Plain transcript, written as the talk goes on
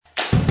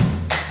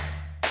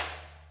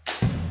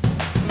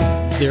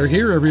They're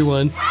here,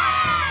 everyone.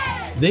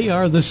 They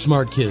are the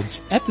smart kids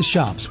at the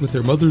shops with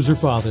their mothers or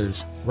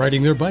fathers,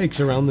 riding their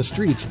bikes around the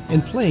streets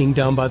and playing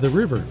down by the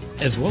river,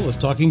 as well as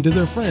talking to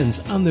their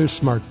friends on their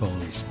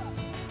smartphones.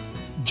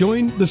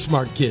 Join the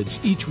smart kids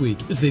each week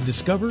as they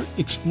discover,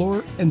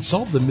 explore, and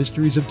solve the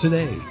mysteries of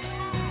today.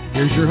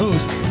 Here's your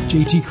host,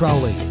 JT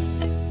Crowley.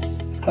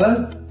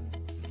 Hello.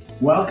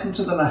 Welcome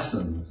to the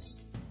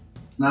lessons.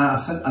 Now, I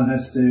said I'm going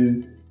to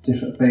do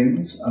different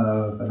things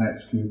over the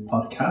next few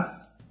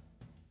podcasts,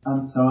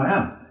 and so I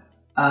am.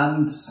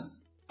 And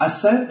I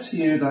said to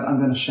you that I'm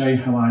going to show you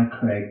how I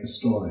create the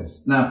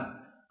stories. Now,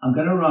 I'm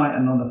going to write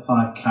another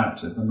 5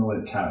 characters, the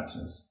Nordic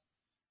characters.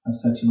 I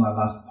said to you my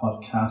last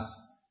podcast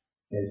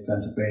they're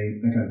going to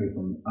be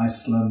from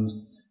Iceland,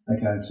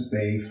 they're going to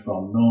be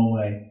from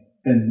Norway,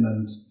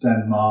 Finland,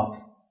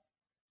 Denmark,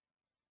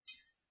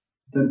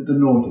 the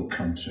Nordic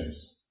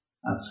countries,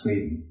 and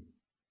Sweden.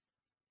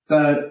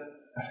 So,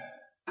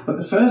 but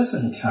the first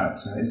little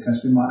character is going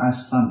to be my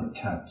Icelandic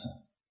character.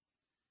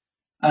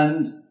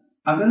 And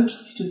I'm going to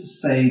talk you through the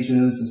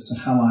stages as to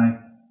how I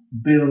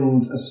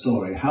build a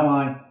story, how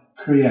I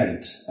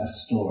create a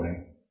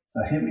story.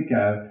 So here we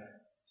go.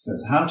 So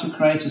it's how to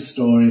create a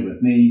story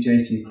with me,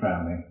 JT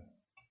Crowley,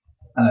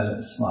 and a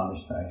little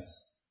smiley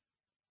face.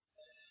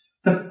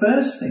 The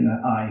first thing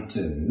that I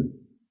do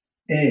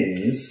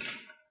is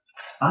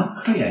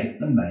I create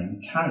the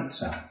main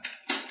character.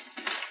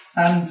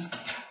 And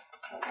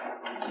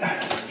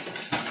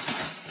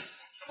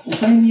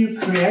when you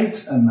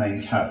create a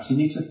main character, you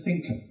need to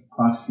think of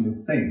quite a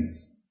few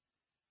things.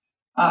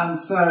 And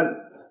so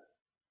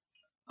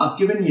I've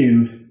given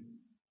you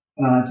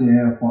an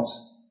idea of what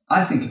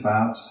I think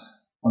about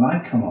when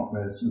I come up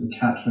with the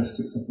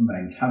characteristics of the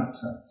main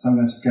character. So I'm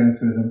going to go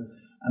through them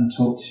and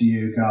talk to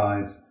you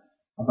guys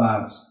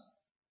about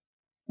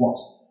what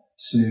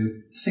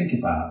to think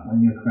about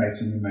when you're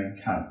creating your main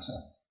character.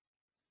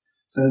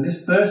 So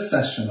this first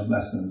session of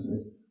lessons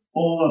is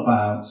all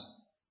about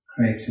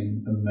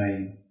creating the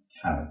main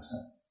character.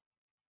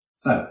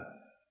 So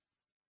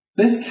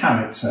this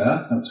character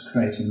that I'm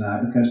creating now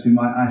is going to be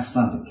my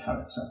Icelandic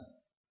character.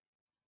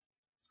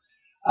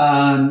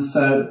 And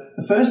so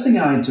the first thing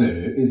I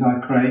do is I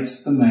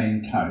create the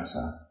main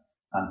character.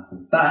 And for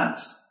that,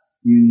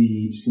 you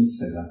need to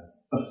consider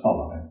the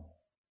following.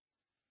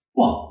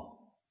 1.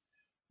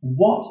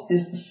 What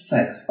is the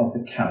sex of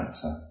the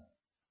character?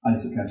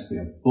 Is it going to be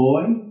a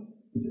boy?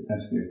 Is it going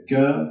to be a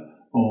girl?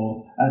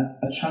 Or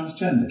a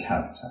transgender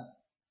character?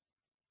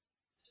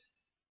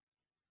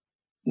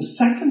 The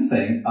second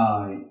thing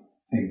I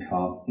think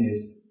of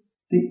is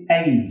the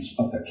age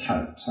of the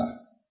character.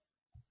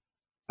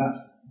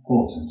 That's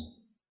important.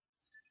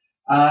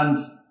 And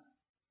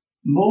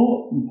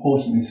more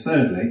importantly,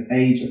 thirdly,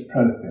 age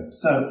appropriate.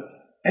 So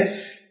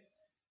if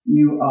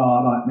you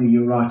are like me,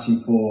 you're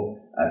writing for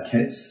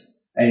kids,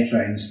 age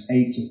range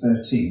 8 to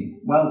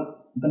 13,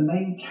 well, the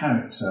main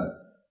character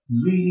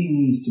really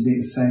needs to be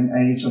the same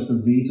age of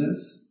the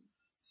readers.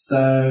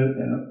 So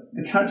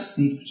the characters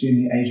need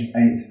between the age of 8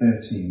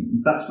 and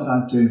 13. That's what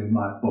I do in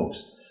my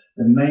books.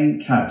 The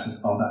main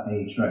characters are that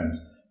age range.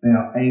 They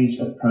are age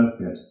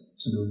appropriate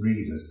to the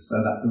readers so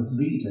that the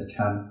reader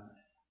can,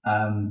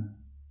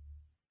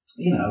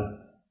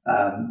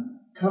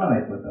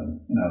 correlate with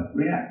them,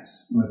 react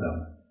with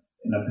them,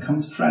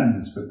 becomes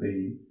friends with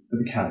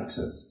the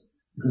characters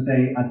because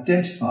they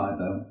identify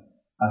them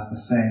as the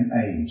same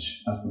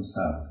age as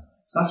themselves.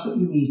 So that's what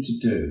you need to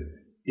do.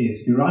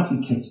 Is if you're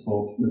writing a kid's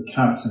book, your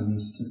character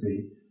needs to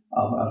be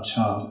of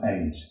child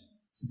age.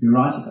 So if you're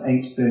writing for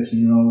 8 to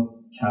 13-year-olds,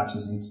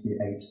 characters need to be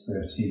 8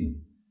 to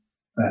 13.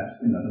 That's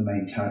the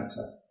main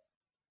character.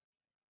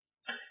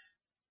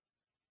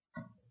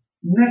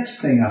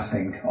 Next thing I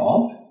think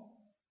of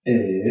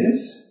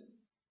is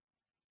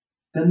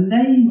the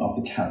name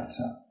of the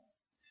character.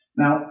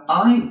 Now,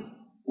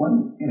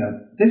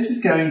 this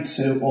is going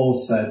to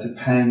also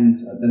depend,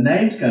 the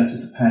name's going to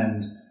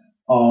depend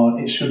on,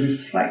 it should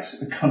reflect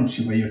the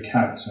country where your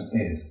character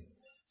is.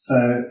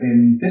 So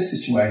in this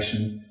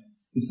situation,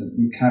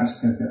 your character's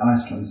going to be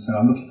Iceland, so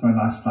I'm looking for an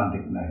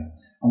Icelandic name.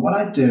 And what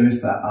I do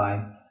is that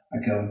I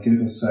go on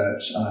Google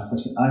search and I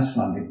put in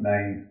Icelandic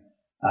names,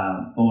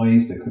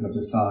 boys, because I've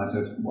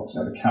decided what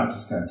the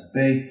character's going to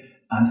be,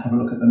 and have a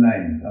look at the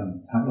names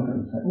and have a look at them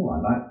and say, oh, I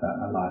like that,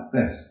 I like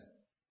this.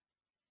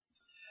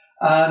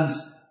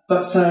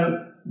 But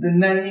so the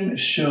name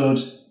should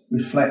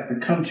reflect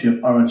the country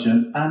of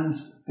origin and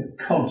the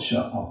culture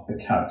of the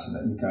character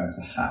that you're going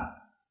to have.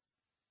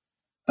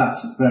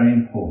 That's very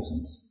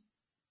important.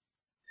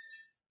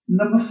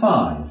 Number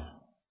 5.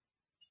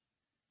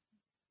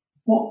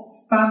 What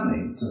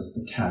family does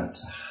the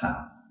character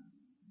have?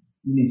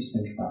 You need to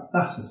think about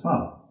that as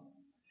well.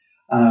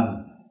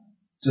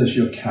 Does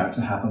your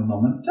character have a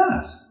mum and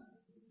dad?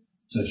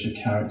 Does your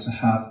character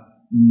have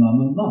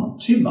mum and mum,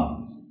 2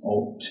 mums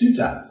or 2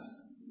 dads?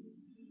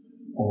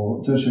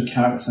 Or does your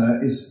character,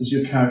 is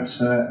your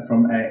character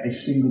from a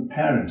single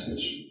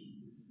parentage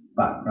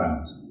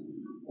background?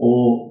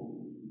 Or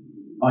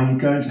are you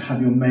going to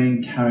have your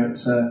main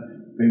character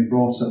being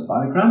brought up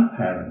by the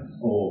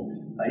grandparents or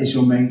Is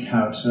your main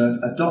character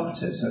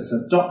adopted? So it's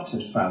an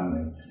adopted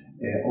family.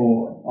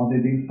 Or are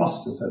they being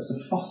fostered? So it's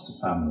a foster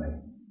family.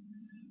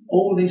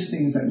 All these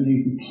things that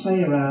you can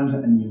play around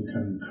and you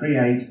can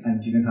create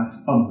and you can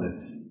have fun with,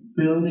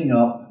 building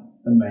up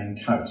the main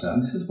character.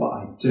 And this is what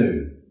I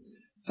do.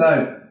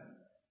 So,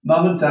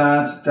 mum and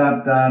dad,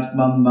 dad,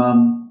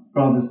 mum,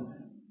 brothers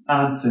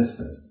and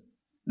sisters.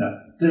 Now,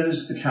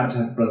 does the character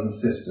have brothers and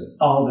sisters?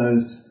 Are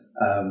those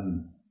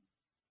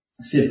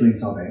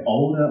siblings, are they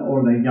older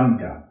or are they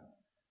younger?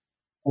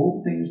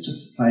 All things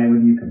just to play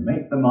with. You can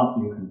make them up,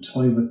 you can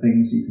toy with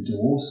things, you can do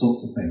all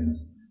sorts of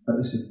things. But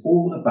this is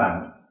all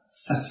about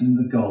setting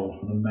the goal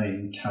for the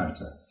main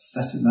character,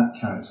 setting that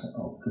character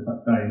up, because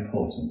that's very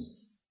important.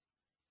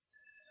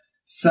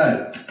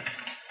 So,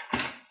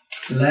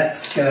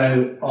 let's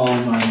go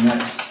on my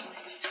next,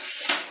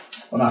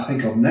 what I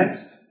think of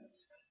next.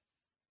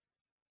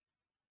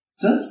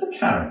 Does the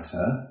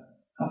character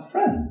have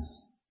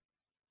friends?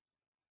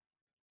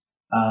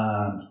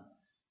 And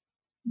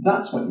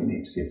that's what you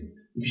need to give them.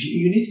 Because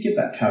you need to give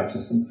that character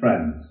some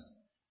friends.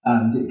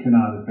 And it can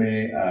either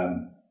be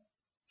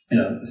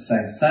the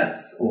same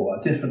sex or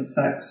a different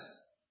sex.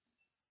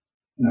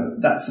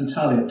 That's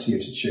entirely up to you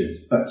to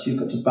choose. But you've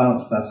got to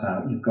balance that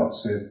out. You've got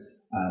to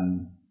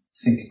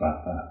think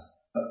about that.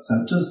 But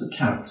so does the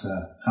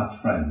character have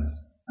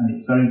friends? And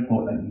it's very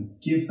important that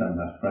you give them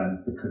their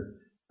friends, because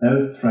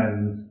those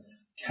friends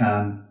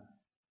can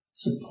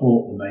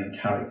support the main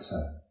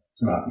character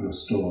throughout your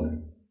story.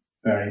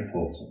 Very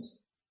important.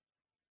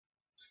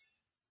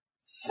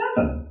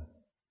 7.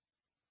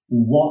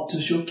 What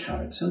does your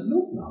character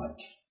look like?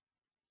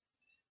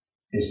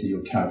 Is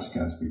your character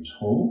going to be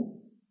tall,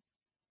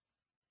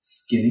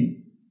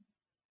 skinny,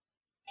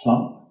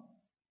 plump,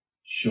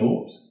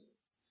 short?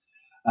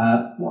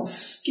 What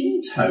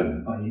skin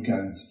tone are you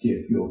going to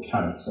give your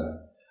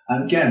character?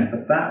 And again,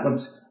 but that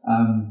would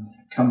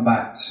come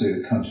back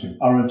to country of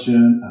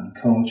origin and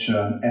culture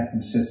and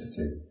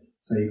ethnicity.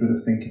 So you've got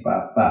to think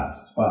about that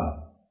as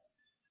well.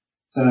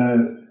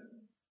 So,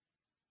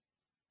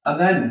 and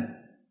then,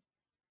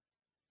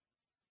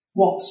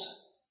 what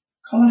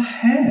colour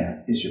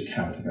hair is your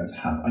character going to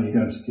have? Are you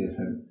going to give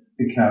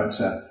your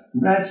character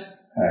red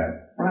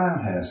hair,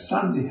 brown hair,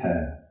 sandy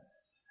hair?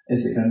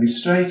 Is it going to be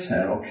straight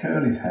hair or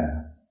curly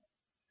hair?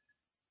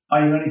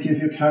 Are you going to give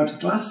your character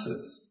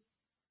glasses?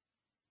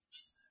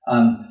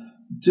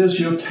 Does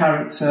your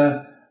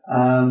character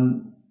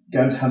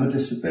going to have a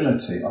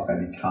disability of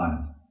any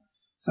kind?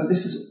 So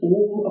this is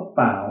all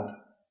about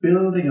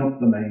building up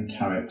the main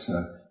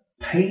character,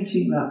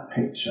 painting that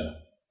picture.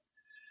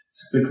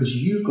 Because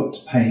you've got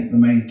to paint the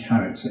main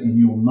character in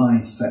your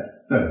mindset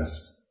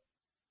first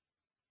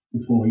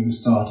before you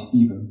start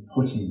even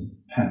putting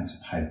pen to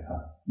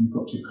paper. You've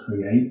got to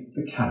create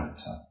the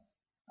character,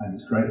 and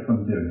it's great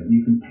fun doing it.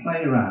 You can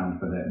play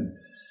around with it,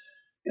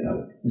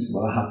 and this is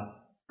I have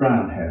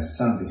brown hair,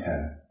 sandy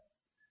hair.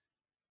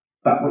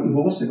 But what you've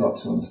also got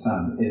to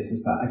understand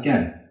is that,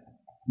 again,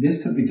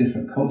 this could be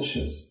different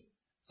cultures.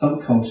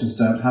 Some cultures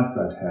don't have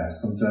red hair,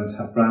 some don't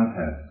have brown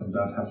hair, some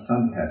don't have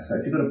sandy hair. So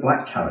if you've got a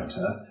black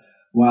character,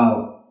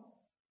 well,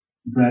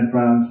 red,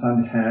 brown,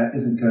 sandy hair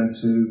isn't going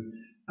to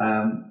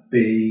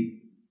be,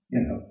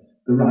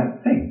 the right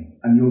thing,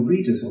 and your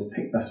readers will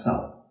pick that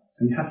up.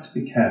 So you have to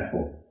be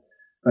careful.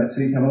 But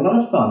so you can have a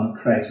lot of fun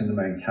creating the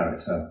main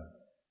character,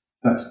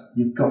 but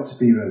you've got to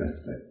be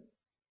realistic.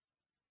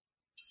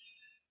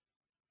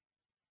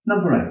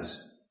 Number 8.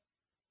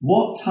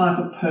 What type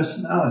of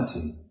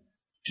personality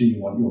do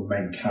you want your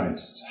main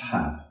character to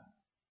have?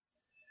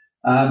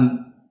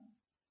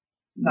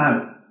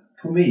 Now,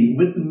 for me,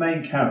 with the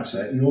main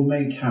character, your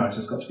main character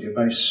has got to be a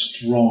very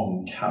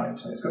strong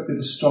character. It's got to be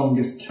the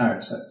strongest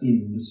character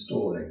in the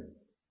story.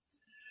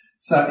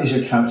 So is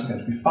your character going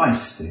to be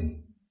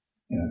feisty,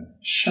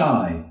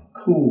 shy,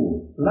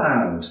 cool,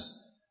 loud?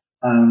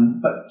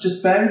 But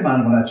just bear in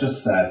mind what I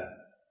just said.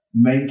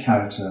 Main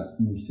character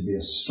needs to be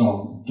a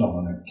strong,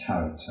 dominant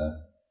character,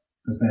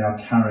 because they are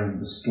carrying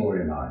the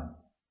storyline.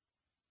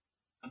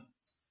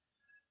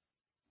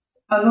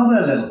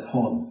 Another little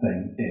important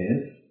thing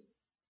is,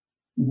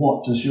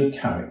 what does your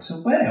character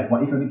wear?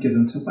 What are you going to give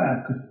them to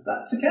wear? Because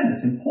that's, again,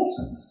 it's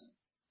important.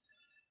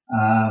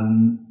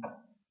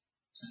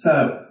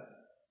 So,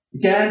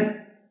 again,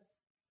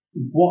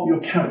 what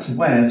your character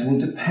wears will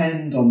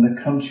depend on the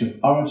country of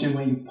origin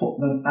where you put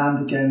them,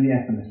 and again, the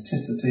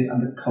ethnicity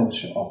and the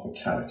culture of the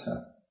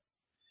character.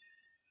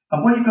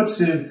 And what you've got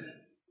to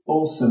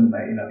also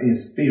make,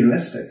 is be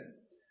realistic.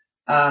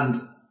 And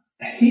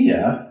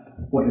here,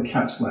 what your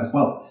character wears,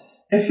 well,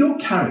 if your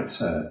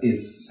character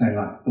is, say,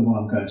 like the one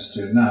I'm going to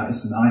do now,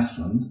 it's in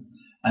Iceland,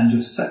 and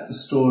you've set the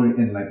story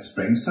in late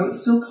spring, so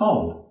it's still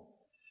cold.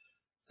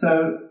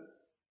 So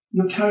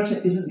your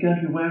character isn't going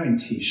to be wearing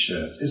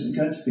t-shirts, isn't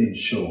going to be in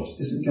shorts,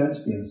 isn't going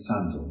to be in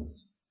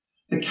sandals.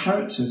 The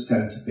character is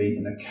going to be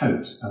in a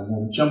coat, a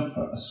warm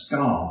jumper, a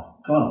scarf,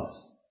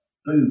 gloves,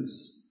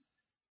 boots,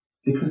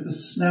 because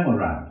there's snow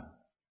around.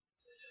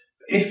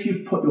 If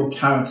you've put your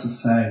character,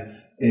 say,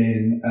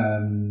 in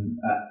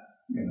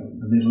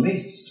the Middle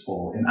East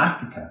or in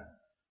Africa,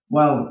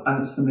 Well,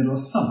 and it's the middle of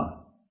summer.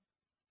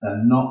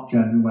 They're not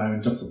going to be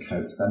wearing duffel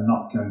coats. They're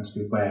not going to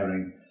be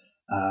wearing,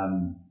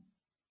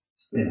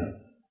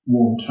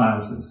 warm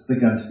trousers. They're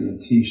going to be in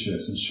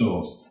t-shirts and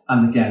shorts.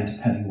 And again,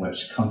 depending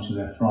which country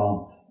they're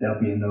from, they'll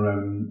be in their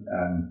own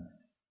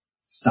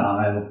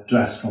style of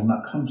dress from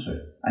that country.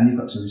 And you've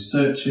got to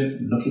research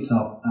it, look it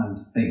up, and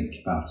think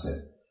about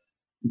it.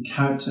 The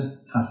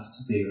character has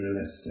to be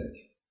realistic,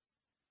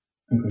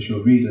 because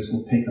your readers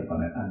will pick up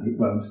on it and it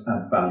won't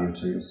add value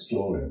to your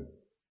story.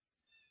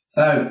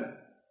 So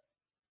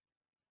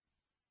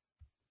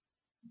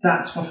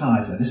that's what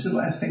I do. This is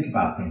what I think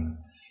about things.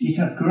 You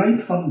can have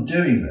great fun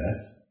doing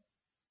this,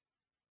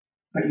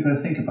 but you've got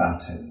to think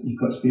about it. You've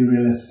got to be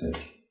realistic.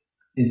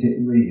 Is it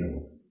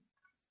real?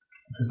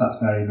 Because that's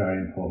very, very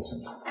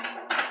important.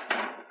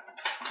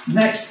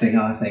 Next thing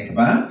I think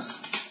about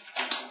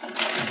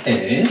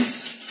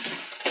is,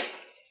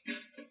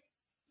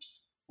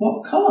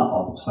 what colour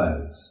are the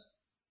clothes?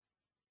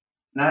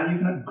 Now, you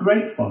can have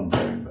great fun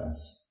doing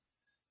this,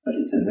 but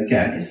it is,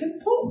 again, it's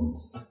important.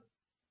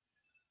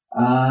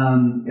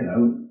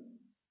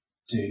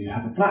 Do you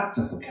have a black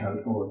duffel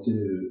coat, or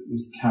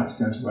is the character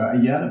going to wear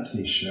a yellow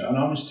t-shirt, an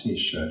orange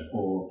t-shirt,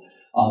 or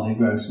are they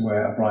going to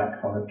wear a bright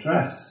coloured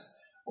dress,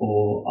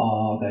 or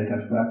are they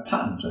going to wear a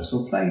patterned dress,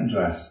 or plain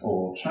dress,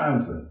 or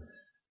trousers?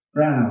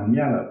 Brown,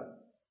 yellow.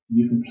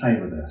 You can play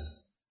with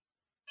this.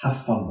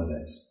 Have fun with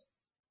it,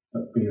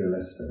 but be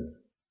realistic.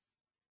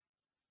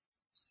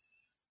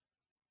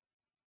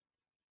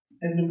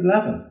 And number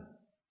 11,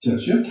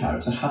 does your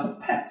character have a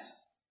pet?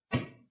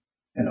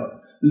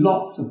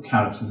 Lots of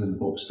characters in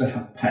books, they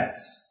have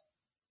pets.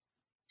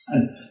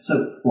 And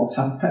so, what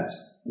type of pet?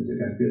 Is it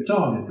going to be a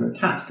dog? Is it going to be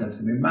a cat? Is it going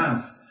to be a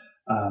mouse?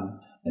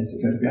 Is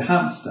it going to be a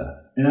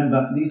hamster?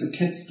 Remember, these are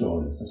kids'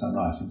 stories that I'm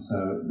writing,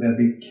 so there'll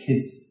be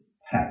kids'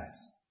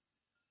 pets.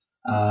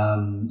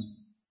 And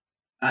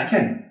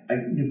again,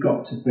 you've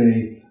got to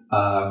be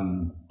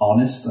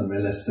honest and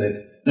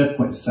realistic. No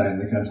point saying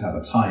they're going to have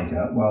a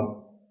tiger,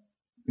 well,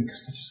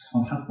 because they just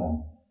can't have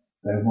one.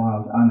 They're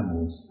wild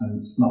animals, and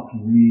it's not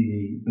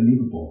really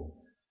believable.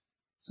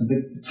 So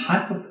the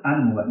type of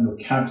animal that your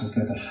character is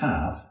going to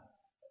have,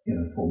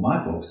 for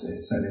my books,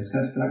 is it's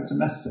going to be like a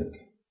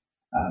domestic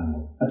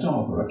animal, a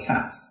dog or a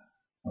cat,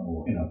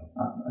 or,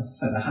 as I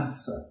said, a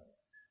hamster,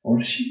 or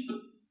a sheep,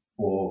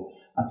 or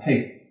a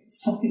pig,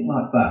 something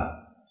like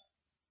that.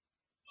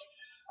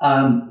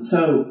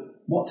 So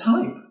what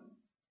type?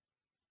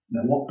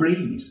 What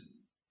breed?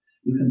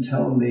 You can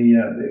tell the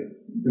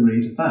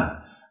reader that.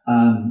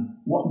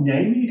 What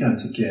name are you going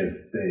to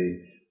give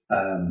the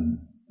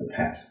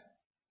pet?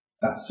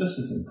 That's just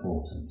as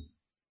important.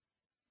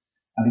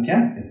 And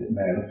again, is it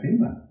male or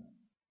female?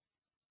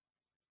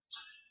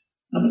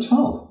 Number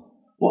 12,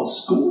 what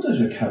school does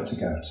your character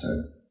go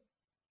to?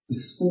 This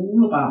is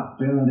all about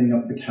building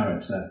up the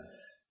character,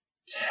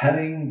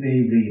 telling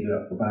the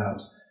reader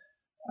about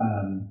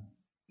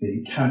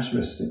the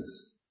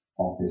characteristics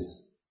of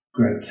this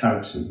great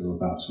character you're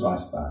about to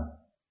write about.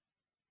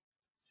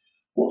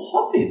 What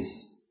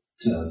hobbies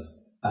does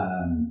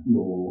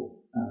your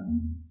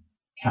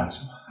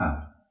character have?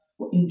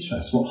 What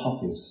interests, what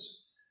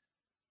hobbies?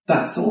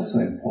 That's also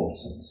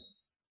important.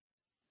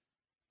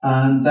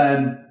 And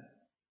then,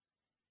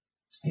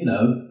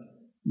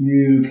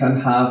 you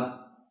can have,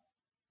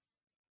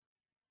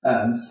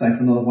 say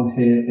for another one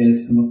here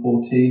is number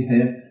 14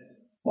 here,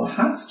 what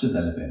house do they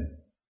live in?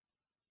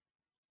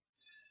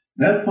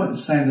 No point in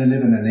saying they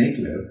live in an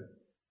igloo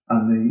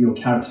and your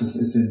character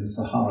is in the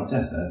Sahara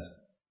Desert.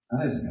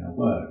 That isn't going to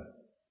work.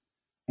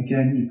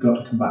 Again, you've got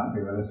to come back and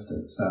be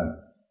realistic. So,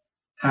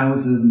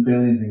 houses and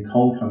buildings in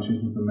cold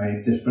countries will be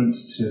made different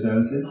to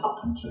those in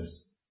hot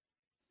countries.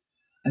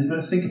 And you've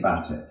got to think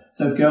about it.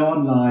 So go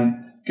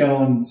online, go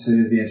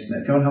onto the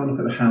internet, go and have a look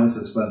at the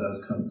houses where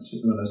those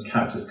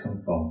characters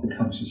come from, the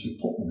countries you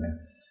put them in.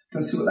 Go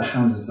and see what the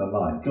houses are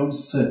like. Go and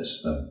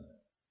search them.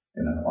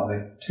 Are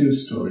they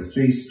 2-story,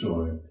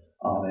 3-story?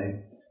 Are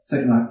they,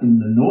 certainly like in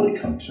the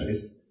Nordic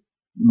countries,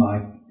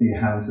 the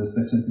houses,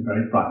 they tend to be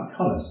very brightly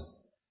coloured.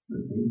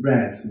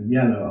 Red and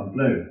yellow and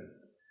blue,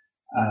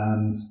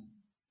 and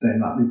they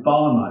might be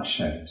barn-like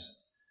shaped.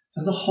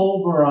 There's a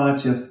whole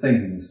variety of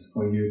things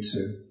for you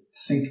to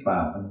think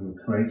about when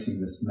you're creating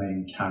this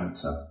main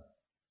character.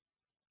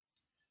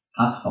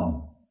 Have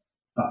fun,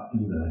 but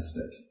be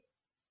realistic.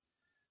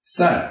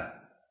 So,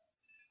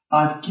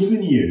 I've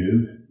given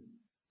you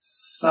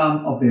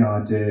some of the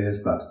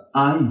ideas that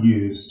I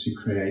use to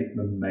create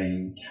the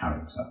main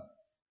character.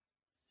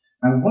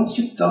 And once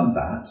you've done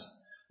that,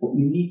 what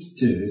you need to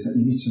do is that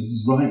you need to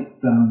write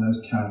down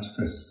those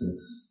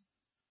characteristics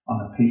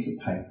on a piece of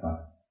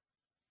paper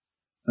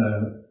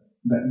so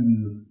that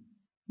you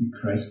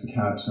created the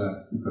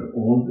character, you've got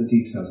all the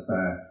details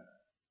there.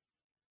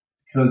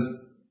 Because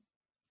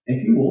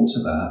if you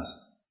alter that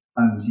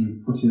and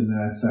you put in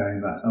there saying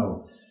that,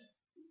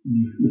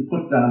 you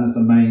put down as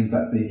the main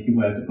that he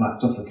wears a black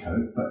duffel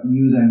coat, but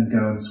you then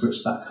go and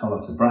switch that colour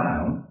to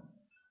brown,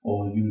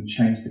 or you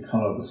change the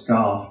colour of the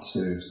scarf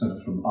to sort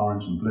of from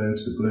orange and blue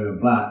to blue and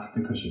black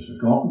because you've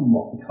forgotten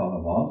what the colour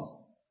was,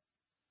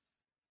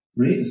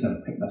 reader's going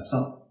to pick that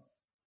up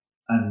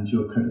and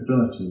your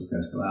credibility is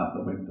going to go out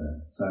the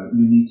window. So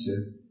you need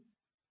to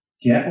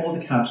get all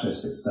the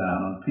characteristics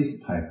down on a piece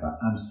of paper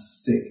and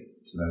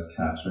stick to those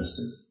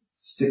characteristics.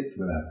 Stick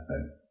with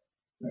everything.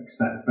 Because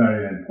that's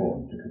very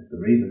important, because the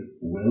readers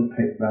will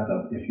pick that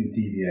up if you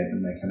deviate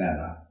and make an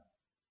error.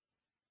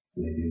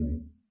 Believe you me.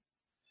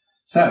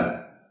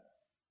 So,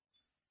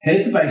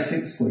 here's the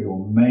basics for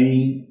your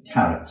main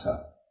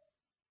character.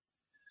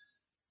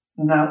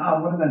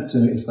 Now, what I'm going to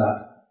do is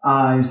that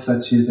I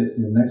said to you that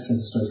the next set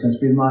of story is going to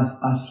be my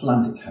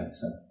Icelandic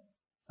character.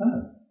 So,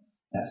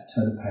 let's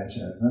turn the page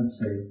over and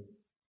see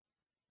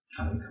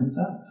how it comes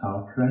out, how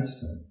I've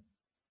created it.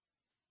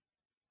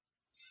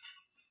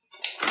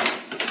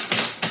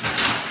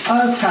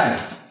 Okay,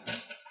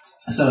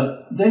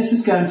 so this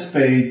is going to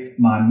be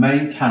my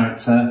main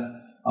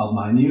character of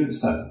my new.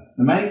 So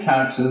the main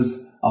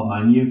characters of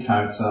my new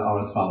character are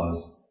as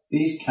follows.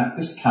 This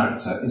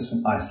character is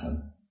from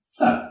Iceland.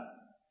 So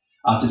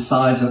I've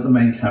decided that the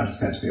main character is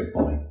going to be a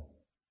boy.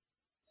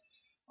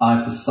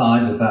 I've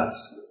decided that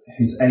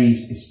his age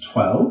is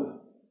 12.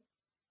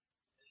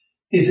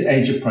 Is it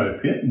age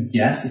appropriate?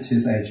 Yes, it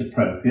is age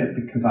appropriate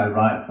because I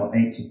write for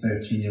 8 to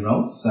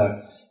 13-year-olds.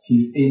 So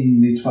he's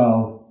in the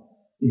 12.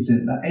 He's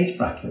in that age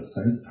bracket, so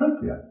it's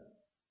appropriate.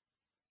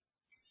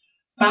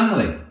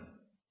 Family.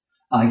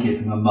 I give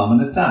him a mum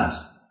and a dad,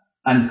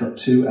 and he's got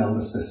 2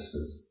 elder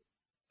sisters.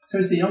 So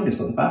he's the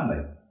youngest of the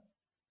family.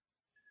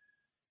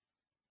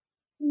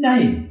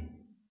 Name.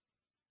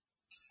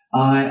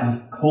 I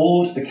have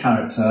called the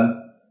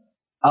character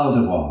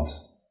Aldeward.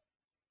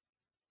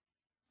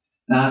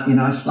 Now, in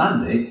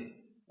Icelandic,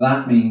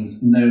 that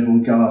means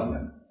noble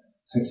guardian.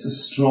 So it's a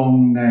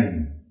strong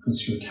name.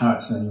 Because your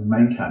character and your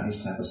main character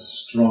needs to have a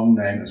strong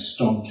name, a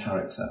strong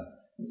character.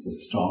 It's a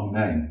strong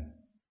name.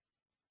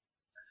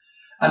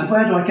 And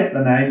where do I get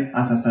the name?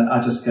 As I said,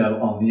 I just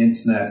go on the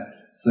internet,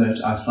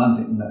 search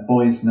Icelandic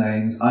boys'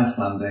 names,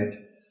 Icelandic,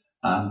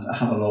 and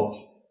have a look,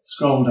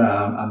 scroll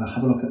down and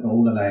have a look at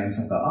all the names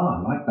and go,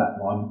 I like that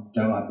one,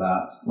 don't like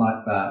that,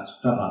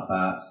 don't like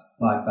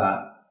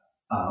that,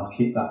 I'll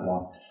keep that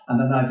one. And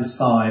then I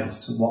decide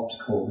as to what to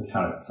call the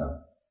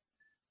character.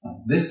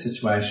 In this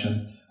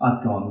situation,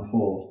 I've gone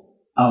for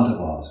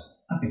Aldeward.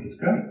 I think it's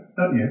great,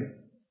 don't you?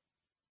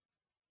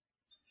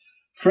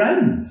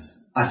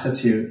 Friends. I said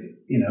to you,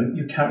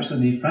 your characters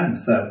need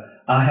friends. So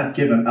I have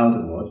given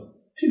Aldeward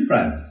 2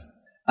 friends.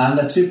 And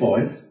they're 2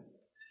 boys.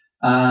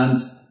 And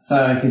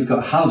so he's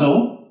got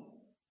Haldor,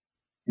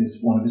 is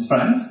one of his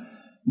friends.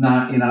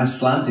 Now, in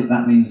Icelandic,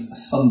 that means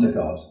thunder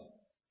god.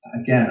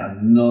 Again,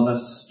 another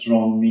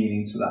strong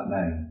meaning to that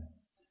name.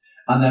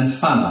 And then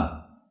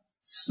Fana,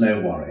 snow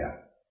warrior.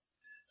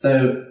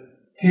 So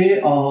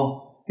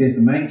here's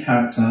the main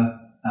character,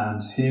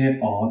 and here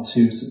are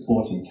 2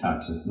 supporting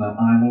characters. Now,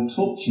 I will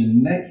talk to you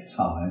next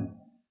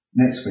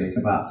week,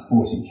 about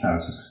supporting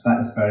characters, because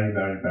that is very,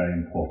 very, very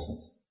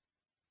important.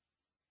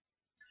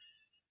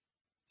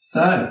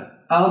 So,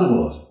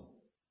 Aldeward,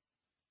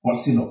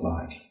 what's he look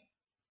like?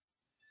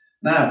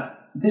 Now,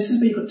 this is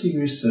where you've got to do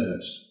your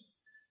research.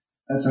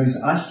 So he's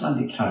an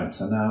Icelandic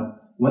character. Now,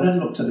 when I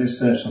looked at the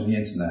research on the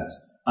internet,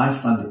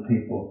 Icelandic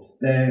people,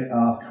 they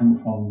come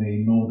from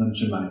the northern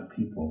Germanic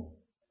people.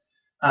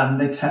 And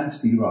they tend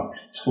to be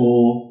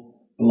tall,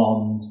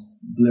 blonde,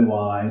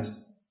 blue-eyed,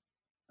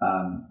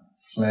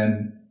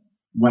 slim,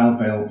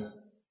 well-built.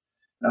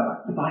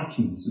 Like the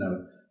Vikings,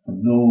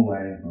 from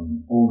Norway,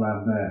 from all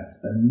around there,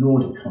 the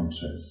Nordic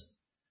countries.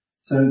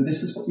 So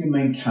this is what your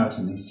main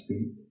character needs to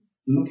be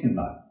looking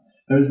like.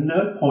 There is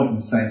no point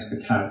in saying to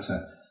the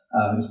character,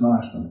 he's from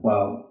Iceland,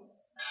 well,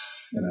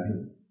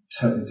 he's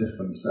a totally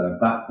different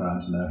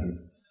background,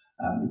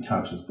 the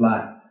character's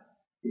black.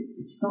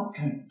 It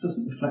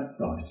doesn't reflect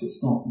right,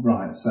 it's not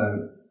right,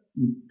 so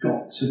you've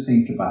got to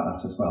think about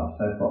that as well.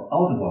 So for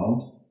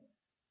Aldeward,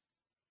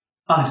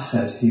 I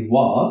said he's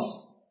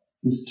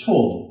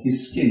tall,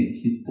 he's skinny,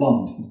 he's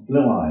blonde, he's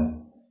blue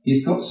eyes,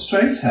 he's got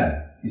straight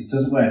hair, he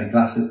doesn't wear any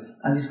glasses,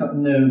 and he's got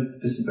no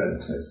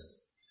disabilities.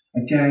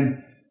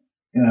 Again,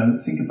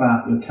 think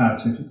about your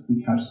character, if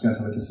your character's going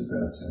to have a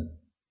disability.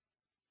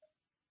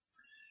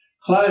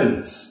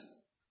 Clothes.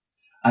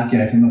 I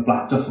gave him a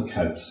black duffel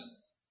coat.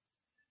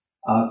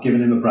 I've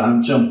given him a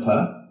brown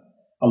jumper,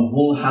 a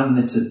wool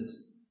hand-knitted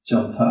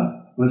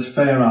jumper with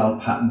fair owl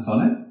patterns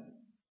on it.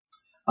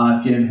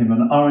 I've given him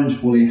an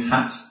orange woolly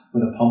hat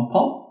with a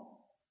pom-pom.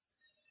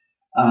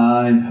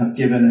 I have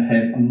given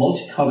him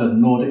multicoloured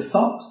Nordic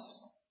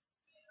socks.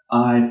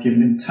 I've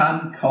given him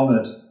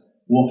tan-coloured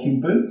walking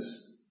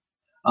boots.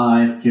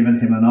 I've given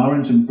him an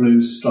orange and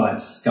blue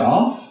striped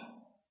scarf.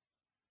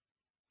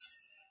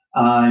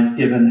 I've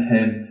given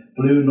him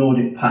blue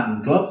Nordic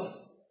pattern gloves.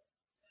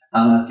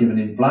 And I've given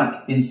him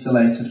black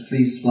insulated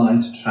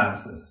fleece-lined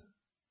trousers.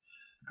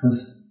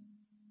 Because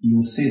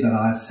you'll see that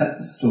I've set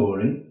the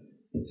story.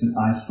 It's in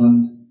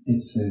Iceland,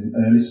 it's in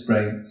early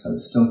spring, so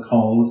it's still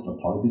cold,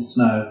 there'll probably be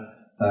snow,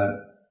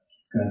 so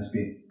it's going to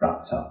be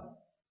wrapped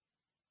up.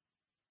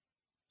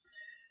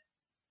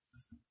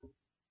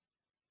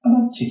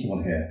 Another cheeky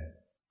one here.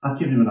 I've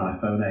given him an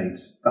iPhone 8.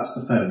 That's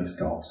the phone he's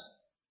got.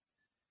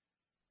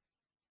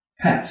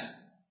 Pet.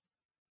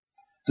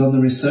 Done the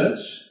research.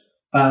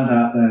 Found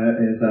out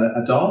there is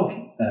a dog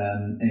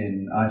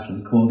in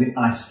Iceland called the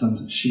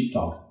Iceland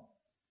sheepdog.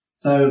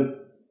 So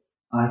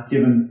I've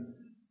given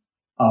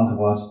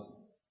Aldeward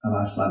an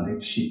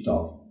Icelandic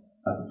sheepdog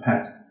as a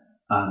pet,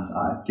 and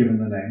I've given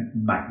the name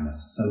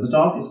Magnus. So the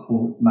dog is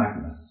called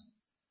Magnus.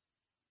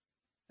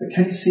 So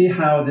can you see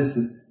how this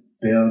is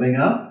building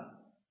up?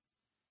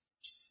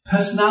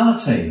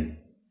 Personality.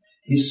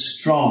 He's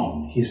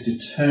strong, he's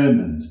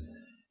determined,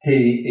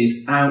 he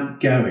is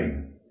outgoing.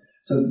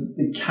 So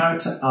the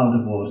character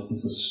Aldeward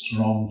is a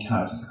strong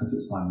character because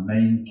it's my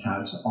main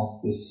character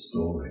of this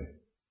story.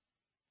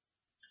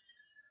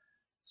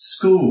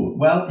 School.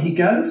 Well, he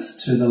goes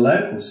to the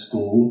local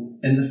school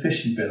in the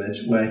fishing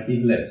village where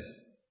he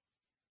lives.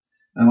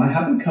 Now, I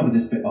haven't covered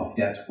this bit off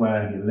yet,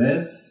 where he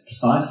lives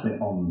precisely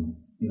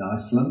in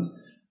Iceland.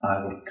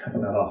 I will cover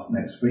that off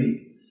next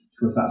week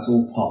because that's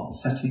all part of the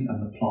setting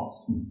and the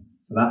plots.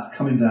 So that's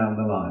coming down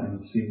the line, and we'll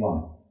see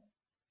why.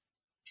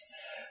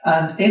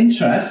 And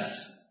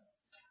interests,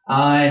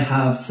 I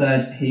have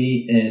said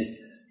he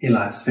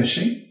likes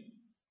fishing.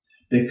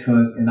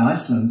 Because in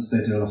Iceland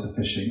they do a lot of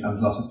fishing, and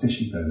there's a lot of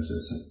fishing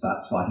villages, so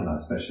that's why he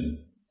likes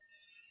fishing.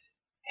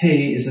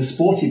 He is a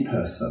sporty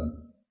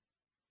person.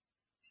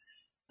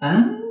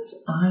 And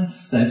I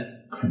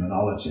said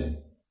criminology.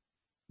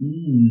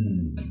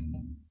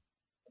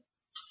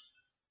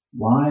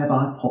 Why have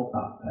I put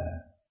that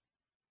there?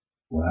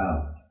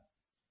 Well,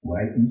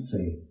 wait and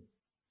see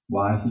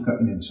why he's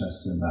got an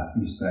interest in that.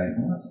 You say,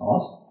 oh, that's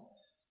odd.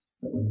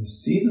 But when you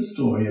see the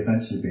story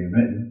eventually being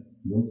written,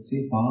 you'll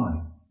see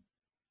why.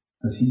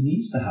 Because he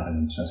needs to have an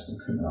interest in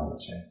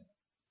criminology.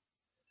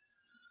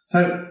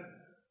 So,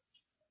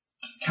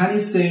 can you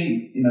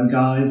see,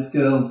 guys,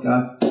 girls,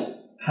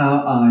 how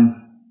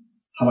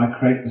I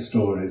create the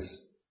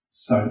stories?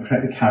 So,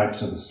 create the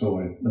character of the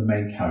story, the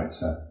main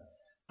character.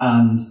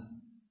 And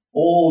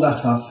all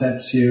that I've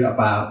said to you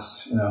about,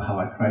 how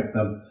I create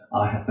them,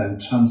 I have then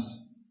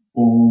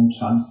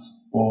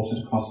transported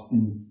across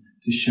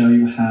to show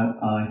you how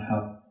I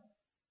have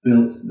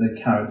built the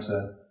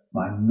character,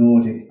 my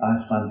Nordic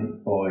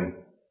Icelandic boy,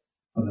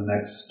 for the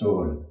next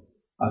story.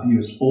 I've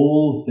used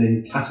all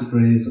the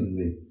categories and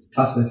the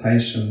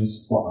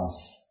classifications, what I've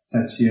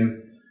said to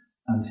you,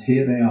 and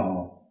here they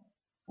are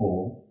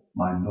for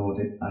my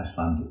Nordic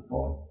Icelandic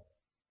boy.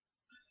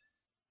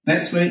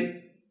 Next week,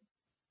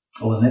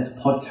 or the next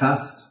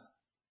podcast,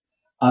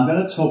 I'm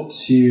going to talk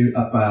to you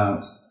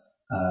about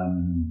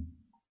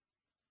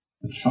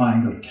the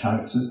triangle of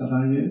characters that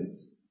I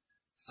use,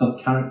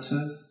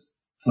 sub-characters,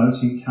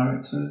 floating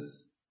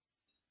characters,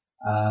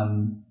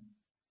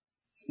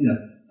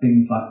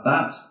 things like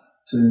that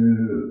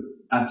to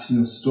add to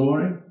your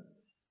story.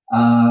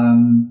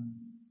 And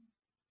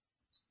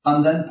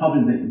then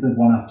probably the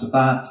one after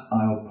that,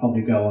 I'll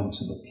probably go on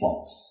to the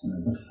plots,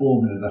 the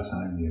formula that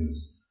I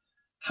use,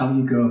 how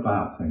you go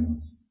about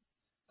things.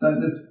 So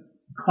there's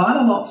quite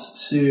a lot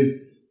to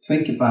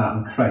think about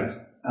and create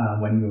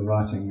when you're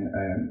writing,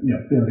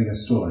 building a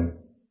story.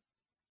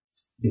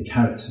 Your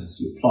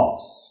characters, your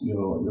plots,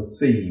 your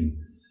theme,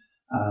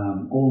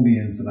 all the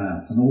ins and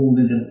outs, and all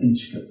the little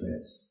intricate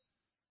bits.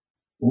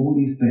 All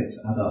these bits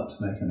add up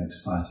to make an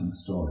exciting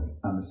story,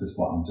 and this is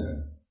what I'm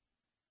doing.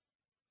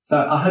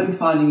 So I hope you're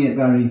finding it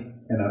very,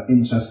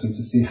 interesting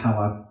to see how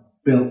I've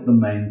built the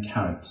main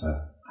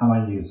character, how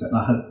I use it, and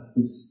I hope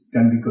it's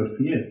going to be good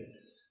for you.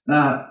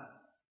 Now,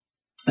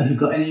 if you've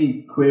got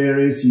any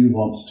queries, you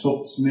want to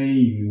talk to me,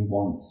 you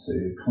want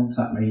to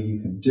contact me,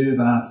 you can do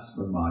that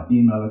with my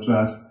email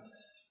address,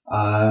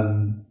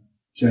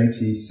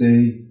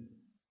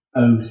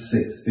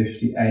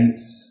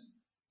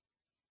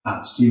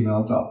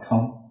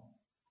 jtc0658@gmail.com.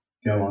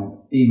 Go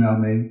on, email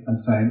me and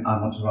saying, I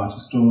want to write a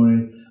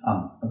story.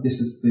 This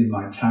is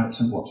my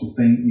character, what do you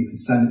think? You can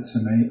send it to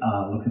me,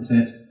 I'll look at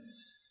it.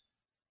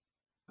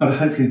 But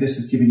hopefully this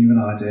has given you an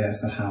idea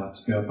as to how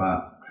to go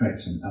about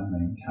creating a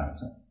main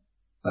character.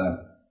 So,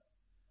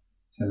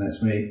 till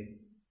next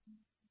week,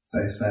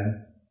 stay safe,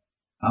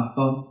 have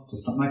fun,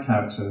 just like my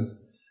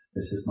characters.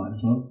 This is my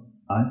little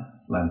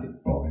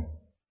Icelandic boy.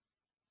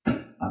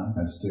 And I'm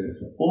going to do it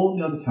for all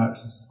the other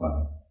characters as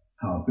well.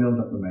 How I build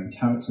up the main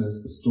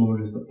characters, the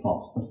stories, the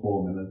plots, the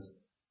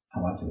formulas,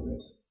 how I do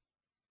it.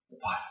 Bye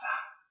for now.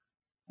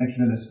 Thank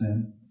you for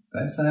listening.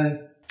 Stay safe.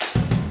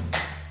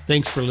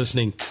 Thanks for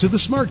listening to The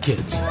Smart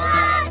Kids.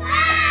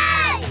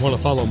 Want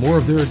to follow more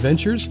of their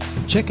adventures?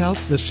 Check out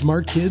The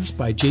Smart Kids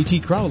by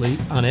JT Crowley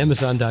on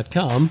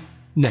Amazon.com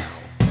now.